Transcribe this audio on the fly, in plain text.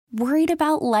Worried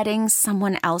about letting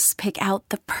someone else pick out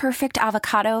the perfect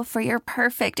avocado for your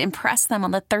perfect impress them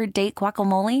on the third date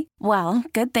guacamole? Well,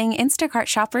 good thing Instacart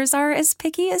shoppers are as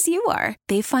picky as you are.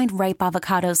 They find ripe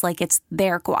avocados like it's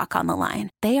their guac on the line.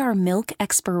 They are milk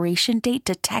expiration date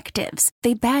detectives.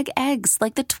 They bag eggs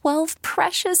like the 12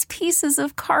 precious pieces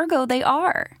of cargo they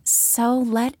are. So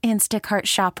let Instacart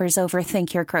shoppers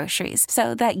overthink your groceries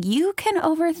so that you can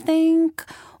overthink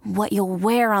what you'll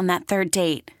wear on that third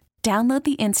date. Download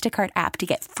the Instacart app to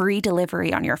get free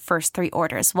delivery on your first 3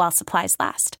 orders while supplies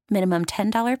last. Minimum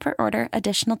 $10 per order.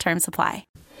 Additional terms apply.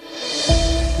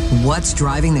 What's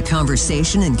driving the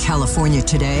conversation in California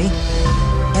today?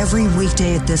 Every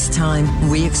weekday at this time,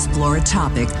 we explore a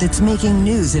topic that's making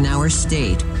news in our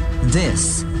state.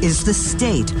 This is the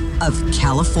state of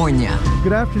California.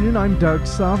 Good afternoon. I'm Doug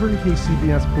Sovern,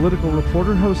 KCBS political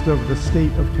reporter, host of The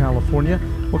State of California.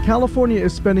 Well, California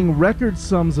is spending record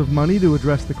sums of money to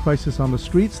address the crisis on the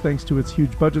streets thanks to its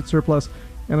huge budget surplus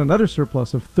and another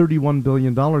surplus of $31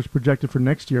 billion projected for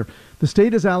next year. The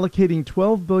state is allocating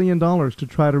 $12 billion to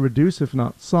try to reduce, if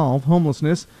not solve,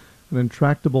 homelessness, an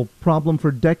intractable problem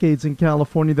for decades in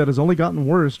California that has only gotten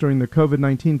worse during the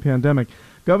COVID-19 pandemic.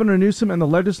 Governor Newsom and the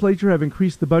legislature have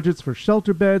increased the budgets for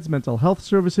shelter beds, mental health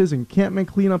services, encampment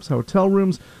cleanups, hotel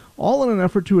rooms, all in an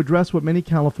effort to address what many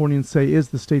Californians say is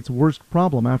the state's worst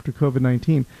problem after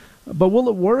COVID-19. But will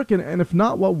it work? And if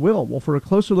not, what will? Well, for a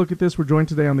closer look at this, we're joined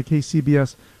today on the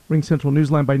KCBS Ring Central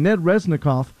Newsline by Ned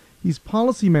Resnikoff. He's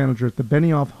policy manager at the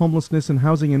Benioff Homelessness and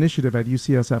Housing Initiative at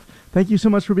UCSF. Thank you so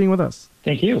much for being with us.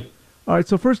 Thank you. All right,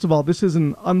 so first of all, this is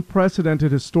an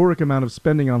unprecedented, historic amount of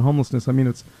spending on homelessness. I mean,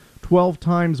 it's 12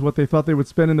 times what they thought they would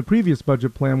spend in the previous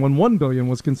budget plan when $1 billion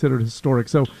was considered historic.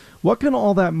 So what can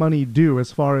all that money do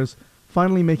as far as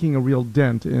finally making a real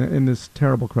dent in this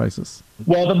terrible crisis?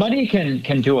 Well, the money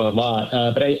can do a lot,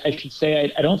 but I should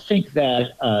say I don't think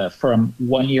that from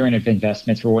 1 year of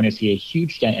investments we're going to see a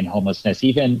huge dent in homelessness,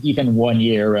 even 1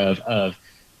 year of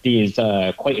these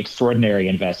quite extraordinary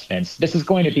investments. This is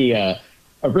going to be a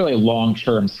really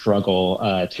long-term struggle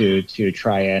to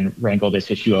try and wrangle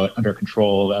this issue under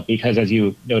control because, as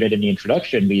you noted in the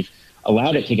introduction, we've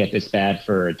allowed it to get this bad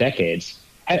for decades.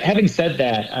 Having said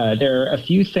that, there are a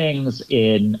few things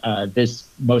in this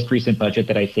most recent budget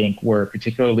that I think were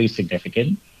particularly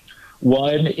significant.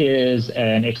 One is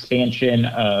an expansion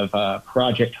of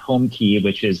Project Home Key,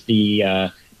 which is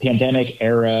the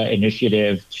pandemic-era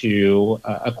initiative to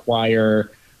acquire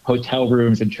hotel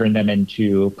rooms and turn them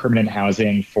into permanent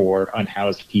housing for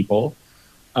unhoused people.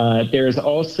 There's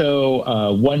also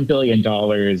 $1 billion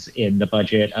in the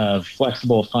budget of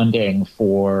flexible funding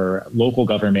for local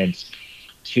governments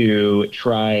to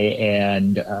try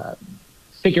and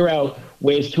figure out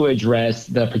ways to address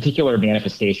the particular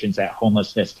manifestations that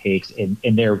homelessness takes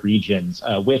in their regions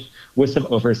with some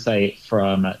oversight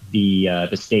from the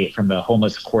state, from the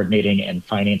Homeless Coordinating and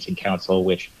Financing Council,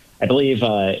 which I believe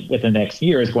within the next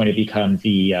year is going to become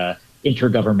the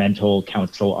Intergovernmental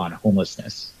Council on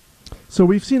Homelessness. So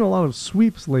we've seen a lot of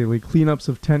sweeps lately, cleanups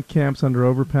of tent camps under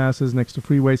overpasses next to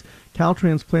freeways.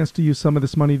 Caltrans plans to use some of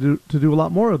this money to do a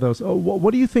lot more of those.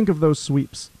 What do you think of those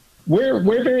sweeps? We're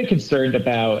very concerned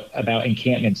about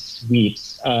encampment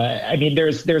sweeps. I mean,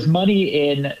 there's money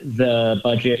in the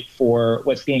budget for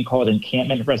what's being called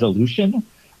encampment resolution,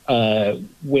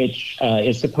 which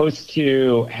is supposed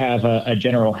to have a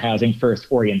general housing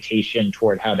first orientation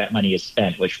toward how that money is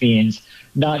spent, which means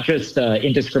not just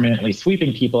indiscriminately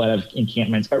sweeping people out of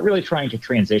encampments, but really trying to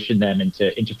transition them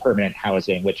into permanent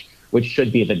housing, which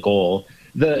should be the goal.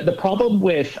 The problem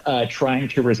with trying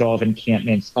to resolve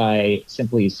encampments by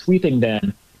simply sweeping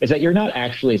them is that you're not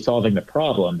actually solving the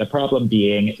problem. The problem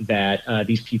being that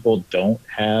these people don't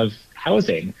have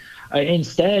housing.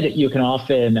 Instead, you can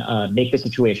often make the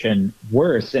situation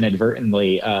worse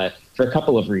inadvertently for a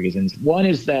couple of reasons. One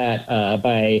is that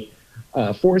by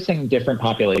forcing different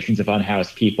populations of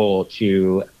unhoused people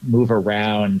to move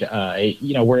around,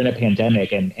 we're in a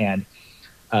pandemic and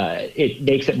it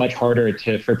makes it much harder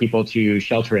for people to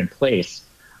shelter in place.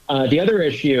 The other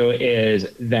issue is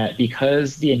that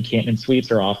because the encampment sweeps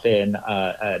are often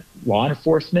law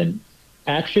enforcement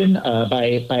action,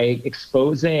 by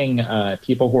exposing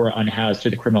people who are unhoused to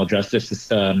the criminal justice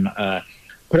system,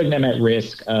 putting them at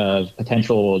risk of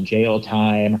potential jail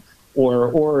time,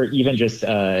 or even just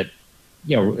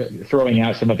throwing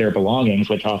out some of their belongings,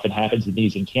 which often happens in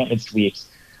these encampment sweeps,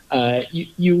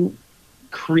 you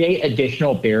create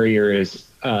additional barriers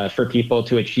for people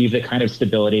to achieve the kind of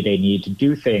stability they need to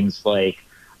do things like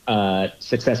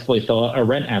successfully fill out a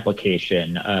rent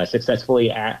application,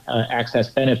 successfully access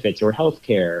benefits or health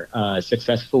care,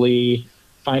 successfully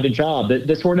find a job.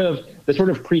 The sort of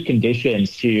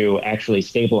preconditions to actually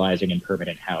stabilizing in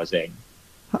permanent housing.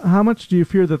 How much do you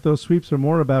fear that those sweeps are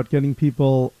more about getting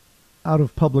people out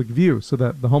of public view so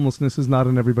that the homelessness is not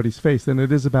in everybody's face than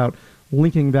it is about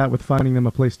linking that with finding them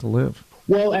a place to live?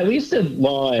 Well, at least in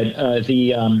law,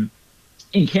 the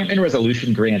encampment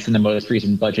resolution grants in the most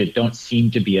recent budget don't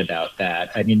seem to be about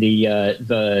that. I mean,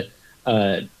 the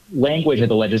language that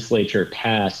the legislature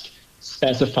passed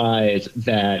specifies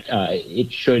that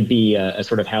it should be a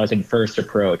sort of housing first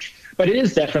approach. But it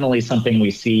is definitely something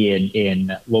we see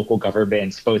in local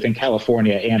governments, both in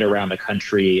California and around the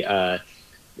country,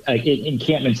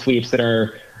 encampment sweeps that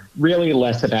are really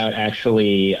less about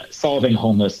actually solving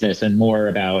homelessness and more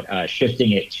about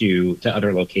shifting it to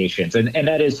other locations. And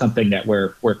that is something that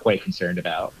we're quite concerned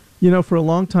about. You know, for a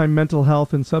long time, mental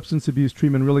health and substance abuse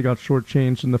treatment really got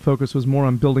shortchanged, and the focus was more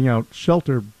on building out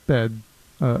shelter bed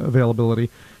availability.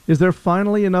 Is there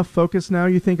finally enough focus now,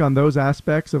 you think, on those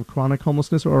aspects of chronic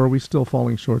homelessness, or are we still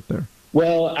falling short there?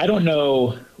 Well, I don't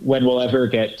know when we'll ever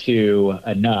get to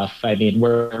enough. I mean,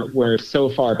 we're so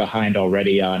far behind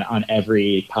already on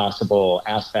every possible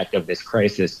aspect of this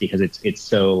crisis because it's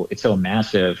so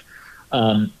massive.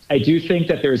 I do think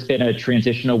that there's been a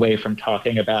transition away from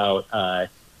talking about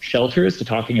shelters to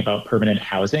talking about permanent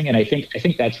housing, and I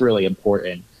think that's really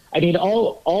important. I mean,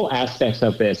 all aspects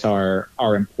of this are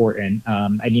important.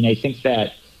 I mean, I think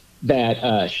that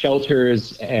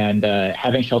shelters and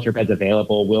having shelter beds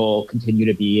available will continue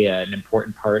to be an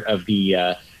important part of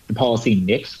the policy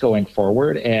mix going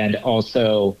forward, and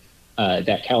also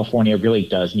that California really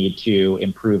does need to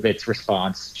improve its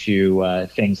response to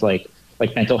things like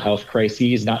mental health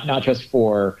crises, not just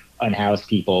for unhoused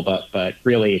people, but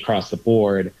really across the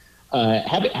board.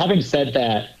 Having said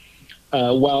that,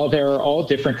 while there are all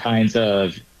different kinds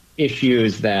of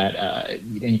issues that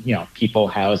people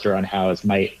housed or unhoused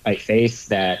might face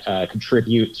that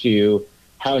contribute to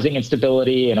housing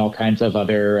instability and all kinds of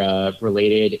other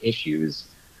related issues,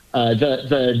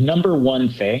 the number one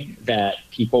thing that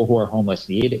people who are homeless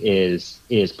need is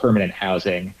permanent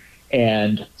housing.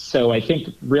 And so I think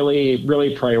really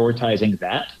prioritizing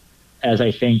that, as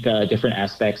I think different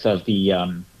aspects of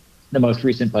the most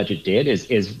recent budget did,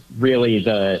 is really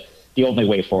the only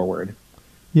way forward.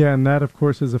 Yeah, and that, of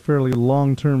course, is a fairly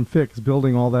long-term fix,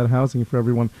 building all that housing for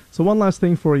everyone. So one last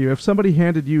thing for you. If somebody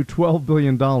handed you $12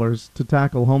 billion to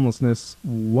tackle homelessness,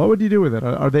 what would you do with it?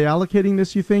 Are they allocating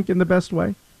this, you think, in the best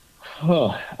way?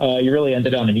 Oh, you really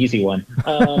ended on an easy one.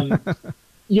 I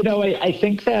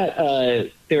think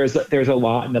that there's a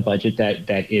lot in the budget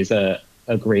that is a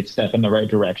great step in the right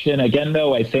direction. Again,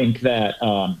 though, I think that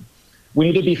we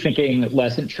need to be thinking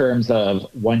less in terms of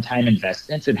one-time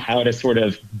investments and how to sort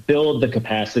of build the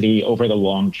capacity over the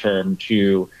long term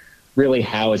to really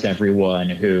house everyone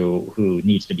who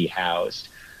needs to be housed.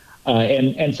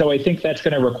 And so I think that's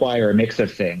going to require a mix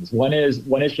of things. One is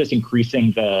just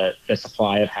increasing the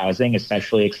supply of housing,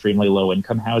 especially extremely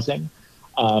low-income housing.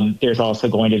 There's also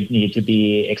going to need to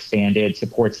be expanded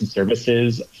supports and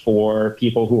services for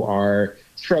people who are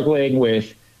struggling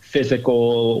with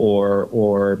physical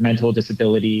or mental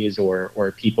disabilities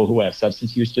or people who have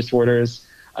substance use disorders.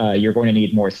 You're going to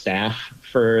need more staff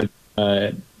for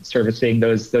servicing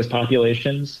those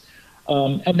populations.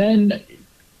 And then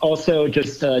also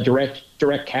just direct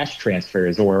cash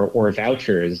transfers or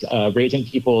vouchers, raising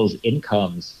people's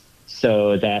incomes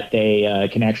so that they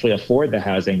can actually afford the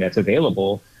housing that's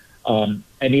available. I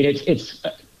mean, it's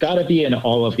got to be an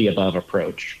all of the above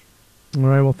approach. All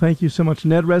right. Well, thank you so much,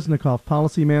 Ned Resnikoff,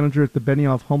 Policy Manager at the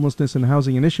Benioff Homelessness and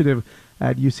Housing Initiative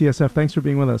at UCSF. Thanks for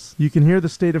being with us. You can hear the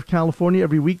State of California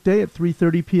every weekday at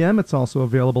 3:30 p.m. It's also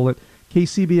available at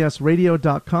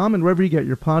kcbsradio.com and wherever you get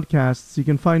your podcasts. You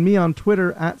can find me on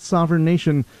Twitter at Sovern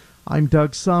Nation. I'm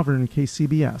Doug Sovern,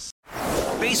 KCBS.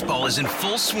 Baseball is in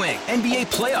full swing. NBA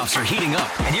playoffs are heating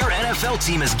up, and your NFL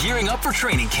team is gearing up for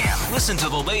training camp. Listen to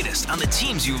the latest on the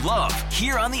teams you love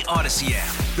here on the Odyssey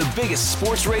app. The biggest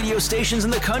sports radio stations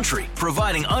in the country,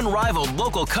 providing unrivaled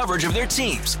local coverage of their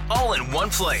teams, all in one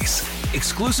place.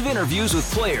 Exclusive interviews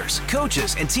with players,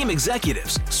 coaches, and team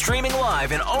executives, streaming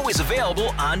live and always available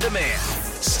on demand.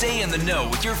 Stay in the know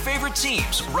with your favorite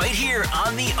teams right here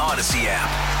on the Odyssey app.